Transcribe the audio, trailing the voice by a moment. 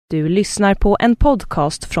Du lyssnar på en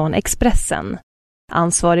podcast från Expressen.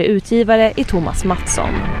 Ansvarig utgivare är Thomas Mattsson.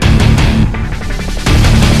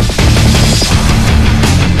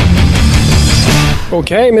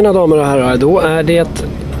 Okej, mina damer och herrar, då är det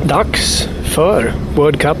dags för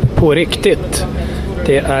World Cup på riktigt.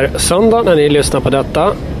 Det är söndag när ni lyssnar på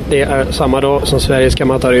detta. Det är samma dag som Sverige ska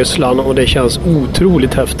möta Ryssland och det känns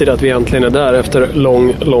otroligt häftigt att vi äntligen är där efter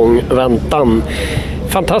lång väntan.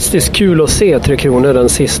 Fantastiskt kul att se Tre Kronor den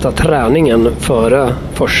sista träningen före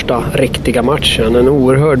första riktiga matchen. En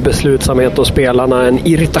oerhörd beslutsamhet hos spelarna, en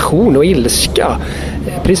irritation och ilska.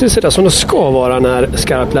 Precis det som det ska vara när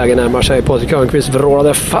skarpt läge närmar sig. Patrik Hörnqvist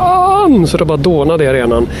vrålade fan så det bara dånade i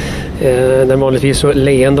arenan. Den vanligtvis så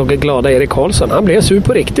leende och glada Erik Karlsson, han blev sur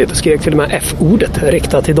på riktigt och skrek till och med F-ordet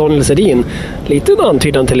riktat till Daniel Sedin. Lite en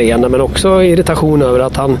antydan till leende men också irritation över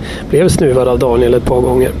att han blev snuvad av Daniel ett par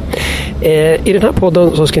gånger. I den här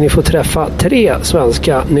podden så ska ni få träffa 3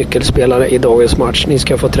 svenska nyckelspelare i dagens match. Ni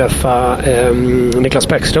ska få träffa Niklas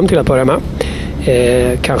Bäckström till att börja med.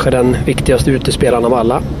 Kanske den viktigaste utespelaren av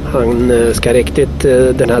alla. Han ska riktigt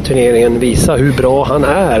den här turneringen visa hur bra han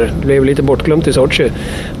är. Det blev lite bortglömt i Sochi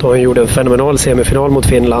då han gjorde en fenomenal semifinal mot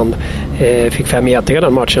Finland. Fick 5 getingar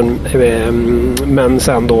den matchen men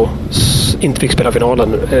sen då inte fick spela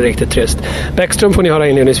finalen. Riktigt trist. Bäckström får ni höra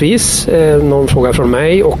inledningsvis. Någon fråga från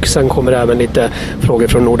mig och sen kommer det även lite frågor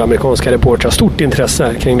från nordamerikanska reportrar. Stort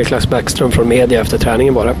intresse kring Niklas Bäckström från media efter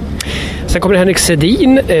träningen bara. Sen kommer Henrik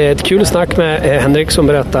Sedin. Ett kul snack med Henrik som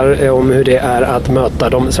berättar om hur det är att möta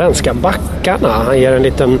de svenska backarna. Han ger en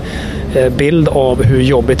liten bild av hur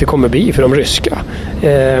jobbigt det kommer bli för de ryska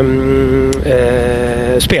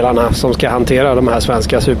spelarna som ska hantera de här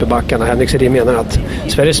svenska superbackarna. Henrik Sedin menar att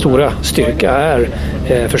Sveriges stora styrka är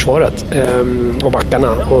försvaret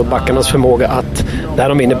och backarnas förmåga att när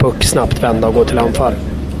de vinner puck snabbt vända och gå till anfall.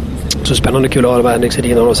 Så spännande kul att höra vad Henrik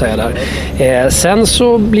Sedin har att säga där. Sen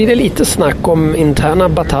så blir det lite snack om interna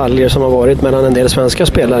bataljer som har varit mellan en del svenska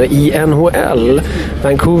spelare i NHL.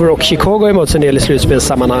 Vancouver och Chicago har mötts en del i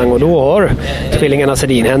slutspelssammanhang och då har tvillingarna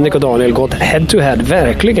Sedin, Henrik och Daniel gått head to head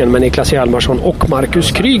verkligen med Niklas Hjalmarsson och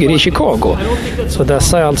Marcus Kryger i Chicago. Så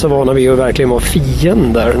dessa är alltså vana vid att verkligen vara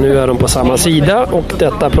fiender. Nu är de på samma sida och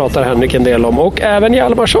detta pratar Henrik en del om. Och även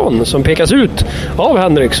Hjalmarsson som pekas ut av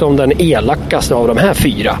Henrik som den elakaste av de här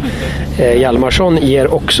 4. Hjalmarsson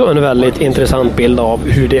ger också en väldigt intressant bild av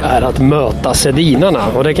hur det är att möta Sedinarna.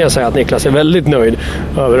 Och det kan jag säga att Niklas är väldigt nöjd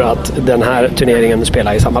över att den här turneringen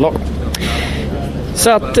spelar i samma lag. Så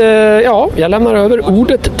att, jag lämnar över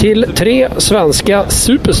ordet till 3 svenska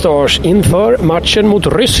superstars inför matchen mot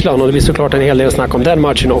Ryssland. Och det blir såklart en hel del snack om den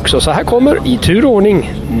matchen också. Så här kommer i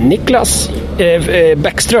turordning Niklas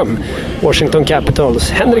Bäckström, Washington Capitals,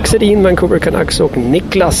 Henrik Sedin, Vancouver Canucks och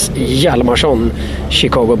Niklas Hjalmarsson,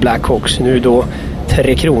 Chicago Blackhawks. Nu då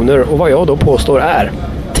 3 Kronor och vad jag då påstår är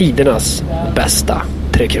tidernas bästa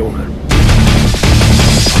 3 Kronor.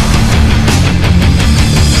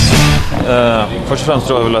 Först och främst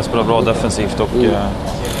tror jag vill spela bra defensivt och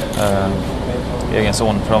egen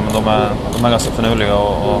zon för de är ganska förnuliga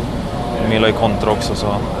och de gillar ju kontra också så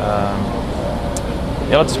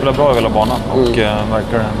jag vill att spela bra över hela banan och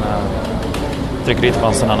verkligen trycker dit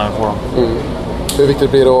chanserna när vi får dem. Hur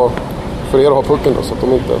viktigt blir det för er att ha pucken då så att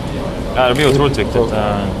de inte... Ja, det blir otroligt viktigt.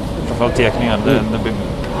 Framförallt tekningar. Det blir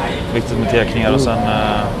viktigt med tekningar och sen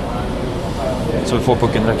så vi får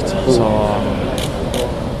pucken direkt. Så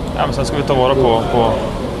ja, men sen ska vi ta vara på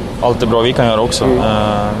allt det bra vi kan göra också.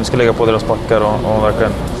 Vi ska lägga på deras backar och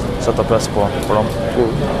verkligen sätta press på dem.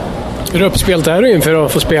 Hur uppspelt är du inför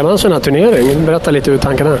att få spela en sån här turnering? Berätta lite hur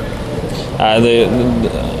tanken är. Nej,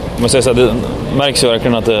 det märks ju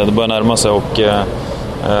verkligen att det börjar närma sig och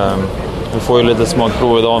vi får ju lite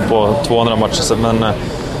smakprov idag på 200 matcher men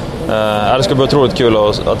det ska bli otroligt kul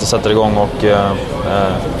att det sätter igång och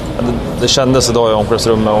det kändes idag i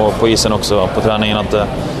omklädningsrummet och på isen också på träningen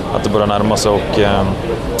att det börjar närma sig och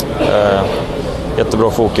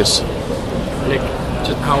jättebra fokus. Nick,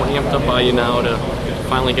 just how amped up are you now to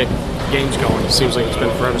finally get games going? It seems like it's been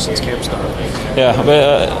forever since camp started. Yeah,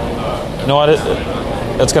 but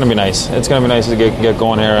it's going to be nice. It's going to be nice to get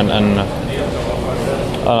going here and I don't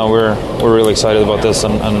know, we're really excited about this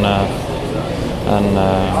and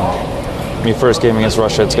my first game against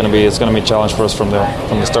Russia, it's going to be a challenge for us from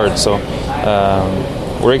the start. So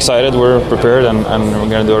we're excited, we're prepared, and we're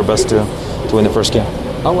going to do our best to win the first game.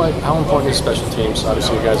 How important is special teams?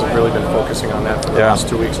 Obviously, you guys have really been focusing on that for the last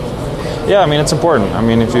 2 weeks. Yeah, I mean it's important. I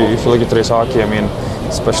mean if you look at today's hockey, I mean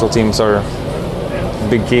special teams are a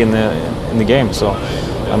big key in the game. So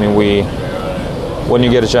I mean when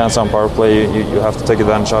you get a chance on power play, you have to take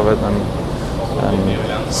advantage of it and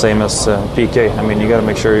same as PK. I mean, you got to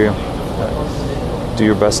make sure you do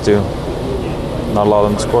your best to not allow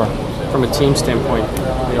them to score. From a team standpoint,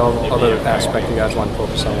 the other aspect you guys want to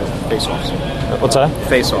focus on is face-offs. What's that?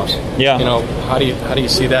 Face-offs. Yeah. You know, how do you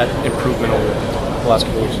see that improvement over the last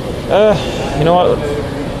couple weeks? You know what?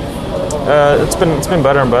 It's been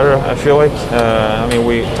better and better. I feel like. I mean,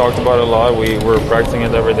 we talked about it a lot. We were practicing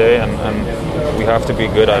it every day, and we have to be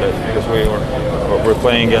good at it because we're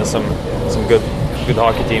playing against some good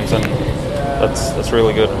hockey teams, and that's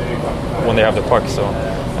really good when they have the puck. So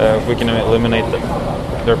if we can eliminate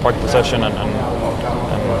their puck possession and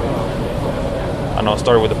I know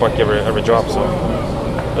start with the puck every drop, so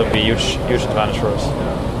that'd be a huge advantage for us.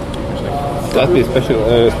 Det blir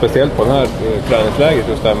speciellt på den här träningsläget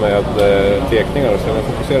just där med tekningar och så.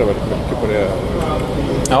 Jag fokuserar väldigt mycket på det.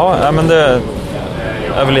 Ja, men det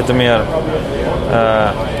är väl lite mer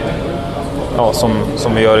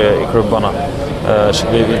som vi gör i klubbarna.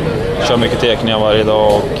 Vi kör mycket tekningar varje dag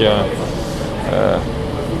och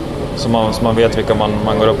så man vet vilka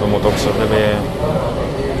man går upp emot också.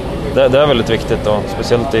 Det är väldigt viktigt och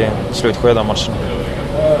speciellt i slutskedet av matchen.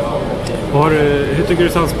 Hur tycker du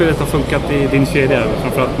samspelet har funkat i din kedja?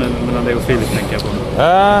 Framförallt mellan dig och Filip, tänker jag på.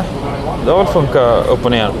 Det har väl funkat upp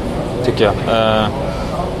och ner, tycker jag.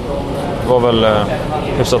 Det var väl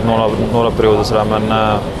hyfsat några perioder sådär, men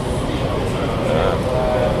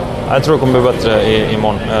jag tror det kommer bli bättre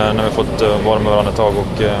imorgon när vi fått vara med varandra ett tag.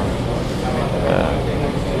 Och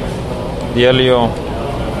det gäller ju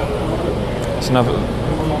sina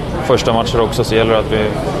första matcher också, så gäller det att vi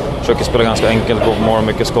försöker spela ganska enkelt, gå på mål,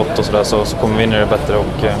 mycket skott och sådär, så kommer vi in i det bättre. Och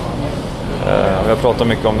vi har pratat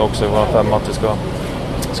mycket om det också i våra 5 att vi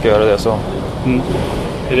ska göra det. Så. Mm.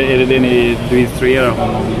 Är det du instruerar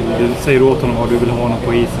honom? Du säger åt honom vad du vill ha honom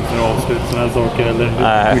på isen för att avsluta sådana här saker? Eller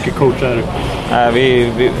hur mycket coach är du? Nej,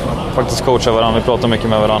 vi faktiskt coachar varandra. Vi pratar mycket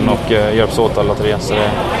med varandra och hjälps åt alla tre. Så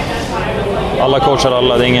alla coachar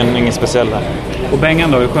alla, det är ingen speciell där. Och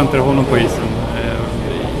Bengan då, hur skönt är det honom på isen?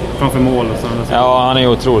 Framför mål och sådana saker? Ja, han är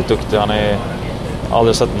otroligt duktig. Jag har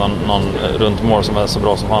aldrig sett någon runt mål som är så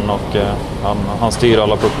bra som han. Och han styr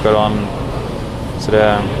alla puckar och så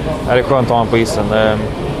det är skönt att ha honom på isen.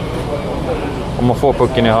 Om man får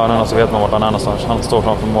pucken i hörnen så vet man vart han är någonstans. Han står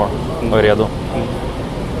framför mål och är redo.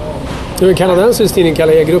 Nu är en kanadensisk tidning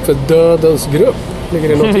kallar er grupp för Dödens grupp. Ligger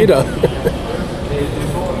det något i det?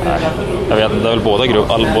 Nej, jag vet inte. Det är väl båda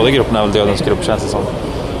grupperna är väl Dödens grupp, känns det som.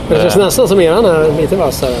 Det känns nästan som eran är lite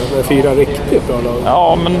vassare med 4 riktigt bra lag.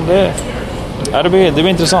 Ja, men det blir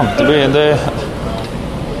intressant.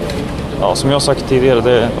 Som jag har sagt tidigare,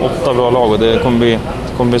 det är 8 bra lag och det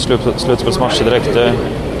kommer bli slutspelsmatcher direkt. Det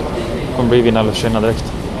kommer bli vinna eller försvinna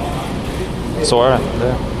direkt. Så är det.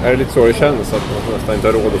 Är det lite så det känns att man nästan inte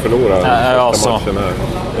har råd att förlora matchen här?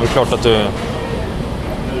 Det är klart att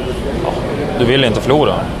du vill inte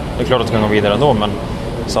förlora. Det är klart att du kan gå vidare ändå, men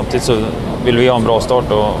samtidigt så vill vi ha en bra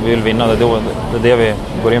start och vi vill vinna. Det är det vi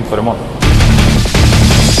går in för imorgon.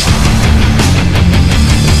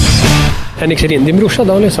 Henrik Sedin, din brorsa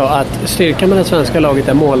Daniel sa att styrkan med det svenska laget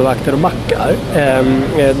är målvakter och backar.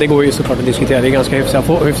 Det går ju såklart att diskutera, det är ganska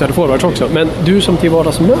hyfsade forwards också. Men du som till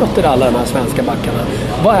vardags möter alla de här svenska backarna,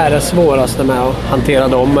 vad är det svåraste med att hantera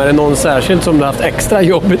dem? Är det någon särskilt som du har haft extra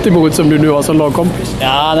jobbigt emot som du nu har som lagkompis?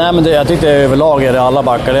 Ja, nej, men jag tycker överlag är det alla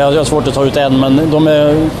backar. Jag har svårt att ta ut en, men de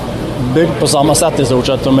är byggt på samma sätt i stort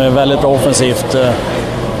sett. De är väldigt bra offensivt.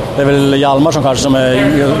 Det är väl Hjalmar som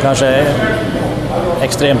kanske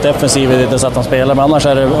extremt defensiv i det sätt han spelar, men annars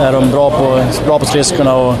är de bra på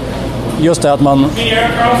skridskorna. Och just det att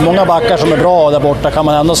många backar som är bra där borta kan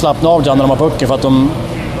man ändå slappna av när de har pucken, för att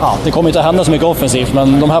det kommer inte att hända så mycket offensivt,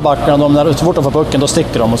 men de här backarna, när det är svårt att få pucken, då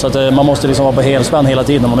sticker de, så att man måste liksom vara på helspänn hela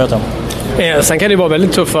tiden när man möter dem. Sen kan det vara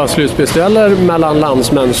väldigt tuffa slutspelsdueller mellan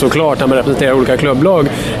landsmän såklart när man representerar olika klubblag.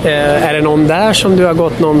 Är det någon där som du har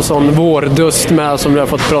gått någon sån vårdust med som du har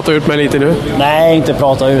fått prata ut med lite nu? Nej, inte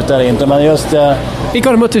prata ut där inte, men just... Vilka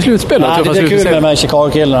har du mött i slutspel? Nej, det är kul med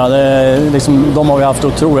Chicago-killarna. De har vi haft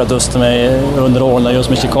otroliga dust med under åren just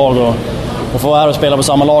med Chicago. Och få här och spela på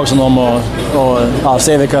samma lag som dem och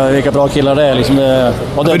se vilka bra killar det är. Liksom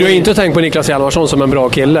men du har inte tänkt på Niklas Hjalmarsson som en bra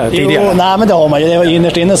kille tidigare? Jo, nej, men det har man.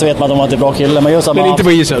 Innerst inne så vet man att de är en bra kille. Men, just men inte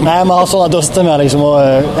på isen? Nej, man har sådana duster med. Liksom, och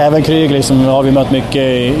även Kryg liksom, har vi mött mycket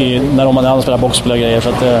när de spelar boxspel och grejer. Så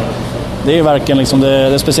att, det är verkligen liksom, det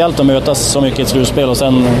är speciellt att mötas så mycket i ett slutspel och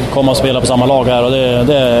sen komma och spela på samma lag här. Och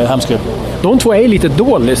det är hemskt kul. De två är lite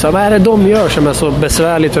dåliga. Vad är det de gör som är så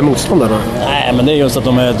besvärligt för motståndarna? Nej, men det är just att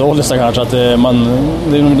de är dåliga kanske. Att de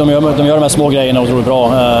gör de här små grejerna otroligt bra.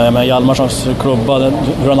 Med Hjalmarssons klubba,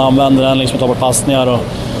 hur han använder den, liksom tar bort passningar och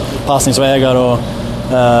passningsvägar. Och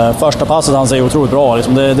Första passet han ser otroligt bra.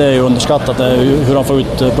 Liksom. Det är ju underskattat hur han får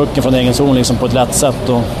ut pucken från egen zon liksom, på ett lätt sätt.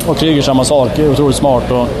 Och Kryger samma sak, otroligt smart.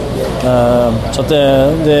 Så att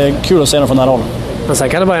det är kul att se dem från den här håll. Men sen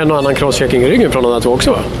kan det vara en och annan crosschecking i ryggen från de där två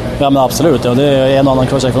också, va? Ja, men absolut. Ja, det är en och annan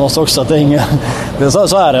crosscheck från oss också. Att det är inget,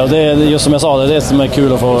 så är det. Och det är just som jag sa, det är det som är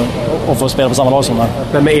kul att få spela på samma lag som det.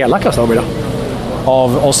 Men med elakast av då?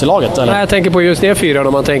 Av oss i laget, eller? Nej, jag tänker på just det fyra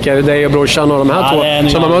om man tänker dig och brorsan och de här två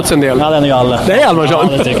som har mötts en del. Ja, det är ju alla. Det är Hjalmarsson.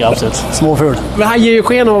 Ja, det tycker jag absolut. Småful. Men han ger ju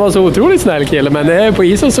sken av att vara så otroligt snäll kille, men det är på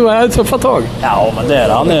isen så är det tuffa tag. Ja, men det är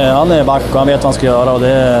det. Han är back och han vet vad han ska göra och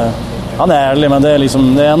han är ärlig, men det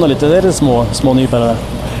är ändå lite små nypare där.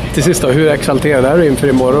 Till sist då, hur exalterad är du inför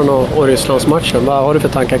imorgon och Rysslandsmatchen? Vad har du för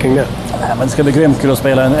tankar kring det? Ja, men det ska bli grymt kul att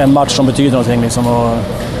spela en match som betyder någonting liksom, och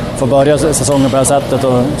få börja säsongen på det här sättet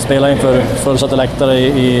och spela inför fullsatta läktare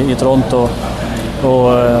i Toronto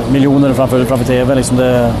och miljoner framför TV. Liksom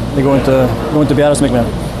det går inte att begära så mycket mer.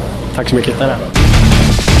 Tack så mycket.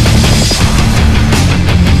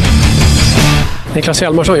 Niklas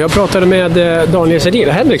Hjalmarsson, jag pratade med Daniel Sedin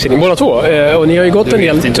och Henrik Sedin, båda två. Och ni har ju gått en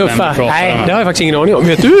del tuffa... Nej, det har jag faktiskt ingen aning om.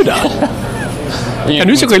 Vet du det? Kan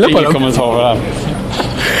du se skillnad på dem? Ingen kommentar här.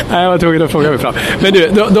 Nej, jag var tvungen att fråga mig fram. Men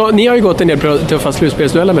du, ni har ju gått en del tuffa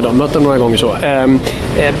slutspelsdueller med dem, mött dem några gånger så.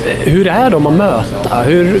 Hur är de att möta?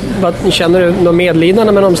 Känner du någon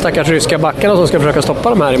medlidande med de stackars ryska backarna som ska försöka stoppa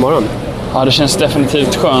dem här imorgon? Ja, det känns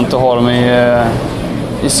definitivt skönt att ha dem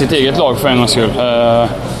i sitt eget lag för en gångs skull.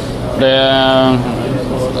 Det är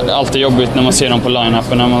alltid jobbigt när man ser dem på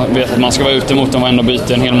line-upen, när man vet att man ska vara ute mot dem varenda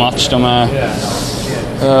byte en hel match.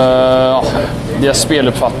 Deras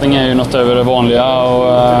speluppfattning är ju något över det vanliga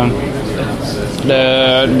och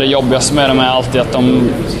det jobbigaste med dem är alltid att de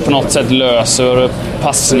på något sätt löser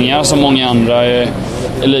passningar som många andra i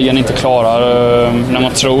ligan inte klarar. När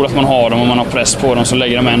man tror att man har dem och man har press på dem så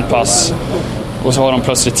lägger de en pass och så har de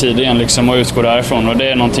plötsligt tid igen liksom och utgår därifrån. Och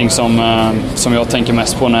det är någonting som jag tänker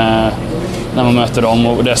mest på när man möter dem,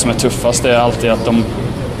 och det som är tuffast är alltid att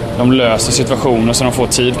de löser situationer så de får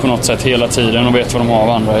tid på något sätt hela tiden och vet vad de har av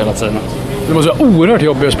andra hela tiden. Det måste vara oerhört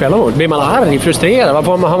jobbigt att spela mot. Blir man arg, frustrerad?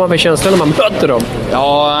 Vad har man för känsla när man möter dem?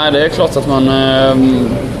 Ja, det är klart att man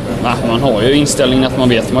har ju inställningen att man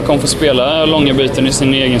vet att man kommer få spela långa byten i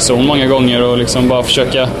sin egen zon många gånger och liksom bara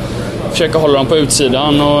försöka hålla dem på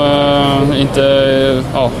utsidan och inte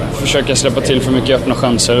försöka släppa till för mycket öppna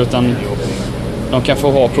chanser, utan de kan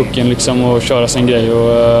få ha pucken liksom och köra sin grej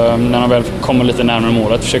och när de väl kommer lite närmare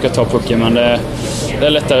målet försöka ta pucken, men det är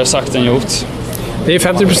lättare sagt än gjort. Det är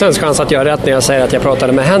 50% chans att jag rätt när jag säger att jag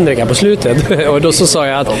pratade med Henrik här på slutet. Och då så sa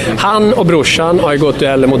jag att han och brorsan har gått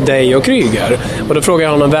dueller mot dig och Kryger. Och då frågade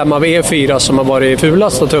jag honom vem av er fyra som har varit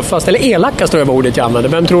fulast och tuffast, eller elakast tror jag var ordet jag använde.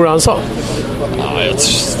 Vem tror du han sa?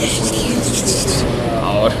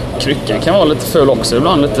 Kryckan kan vara lite ful också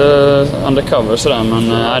ibland, lite undercover sådär, men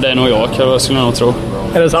det är nog jag skulle jag nog tro.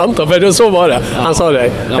 Är det sant då? För så var det. Han sa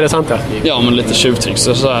det. Ja. Är det sant det? Ja, men lite tjuvtricks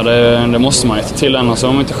och sådär, det måste man ju ta till, annars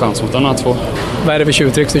har man inte chans mot de här två. Vad är det för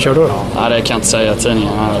tjuvtricks du kör då? Nej, det kan jag inte säga i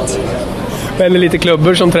tidningarna. Eller lite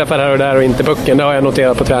klubbor som träffar här och där och inte pucken. Det har jag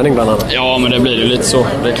noterat på träning bland annat. Ja, men det blir ju lite så.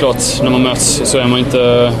 Det är klart, när man möts så är man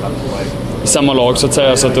inte i samma lag så att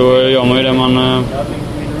säga, så att då gör man ju det man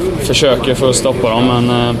försöker för att stoppa dem,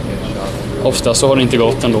 men ofta så har det inte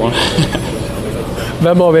gått ändå.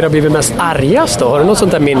 Vem av er har blivit mest argast då? Har du något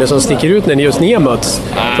sånt där minne som sticker ut när ni har mötts?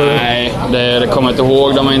 Nej, det kommer jag inte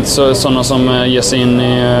ihåg. De är inte sådana som ger sig in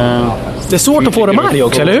i... Det är svårt att få dem arg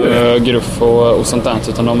också, eller hur? Gruff och sånt där,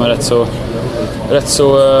 utan de är rätt så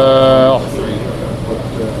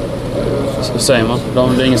så säger man.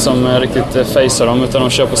 Det är ingen som riktigt facear dem, utan de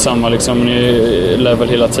kör på samma liksom, level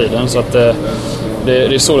hela tiden. Så att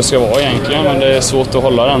det är så det ska vara egentligen, men det är svårt att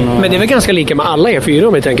hålla den. Men det är väl ganska lika med alla er fyra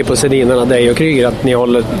om vi tänker på Sedinerna, dig och Kryger, att ni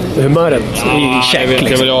håller humöret i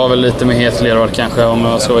check. Jag har väl lite mer hetlevad kanske, om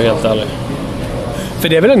jag ska vara helt ärlig. För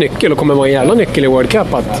det är väl en nyckel och kommer vara en jävla nyckel i World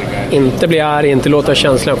Cup att inte bli arg, inte låta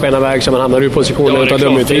känslan skena iväg så man hamnar ur positionen och tar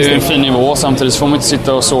dum utvisning. Det är en fin nivå, samtidigt får man inte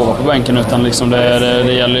sitta och sova på bänken, utan liksom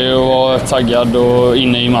det gäller ju att vara taggad och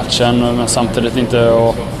inne i matchen, men samtidigt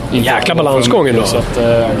inte jäkla balansgången då. Så att,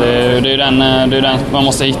 det är den man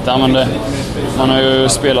måste hitta, men man har ju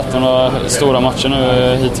spelat några stora matcher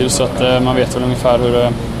nu hittills, så att man vet väl ungefär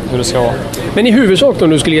hur det ska vara. Men i huvudsak om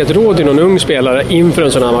du skulle ge ett råd till någon ung spelare inför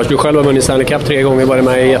en sån här match, du själv har vunnit Stanley Cup 3 gånger, varit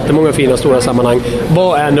med i jättemånga fina stora sammanhang,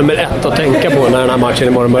 vad är nummer 1 att tänka på när den här matchen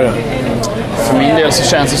imorgon börjar? För min del så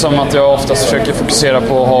känns det som att jag oftast försöker fokusera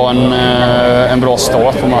på att ha en bra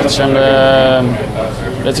start på matchen.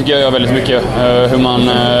 Det tycker jag gör väldigt mycket. Hur man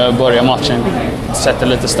börjar matchen sätter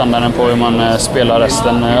lite standarden på hur man spelar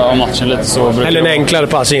resten av matchen. Lite så eller en enklare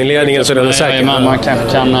pass i inledningen så det är säkert. Man kanske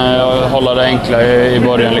kan hålla det enkla i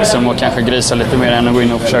början liksom, och kanske grisa lite mer än att gå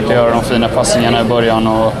in och försöka göra de fina passningarna i början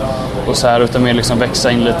och så här, utan mer liksom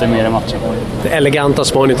växa in lite mer i matchen. Det eleganta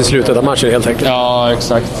spanet i slutet av matchen helt enkelt. Ja,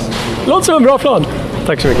 exakt. Låter som en bra plan.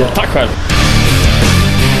 Tack så mycket. Tack själv.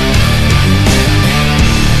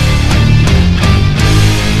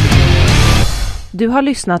 Du har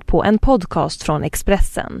lyssnat på en podcast från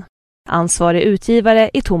Expressen. Ansvarig utgivare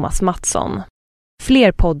är Thomas Mattsson.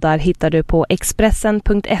 Fler poddar hittar du på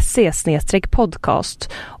expressen.se/podcast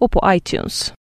och på iTunes.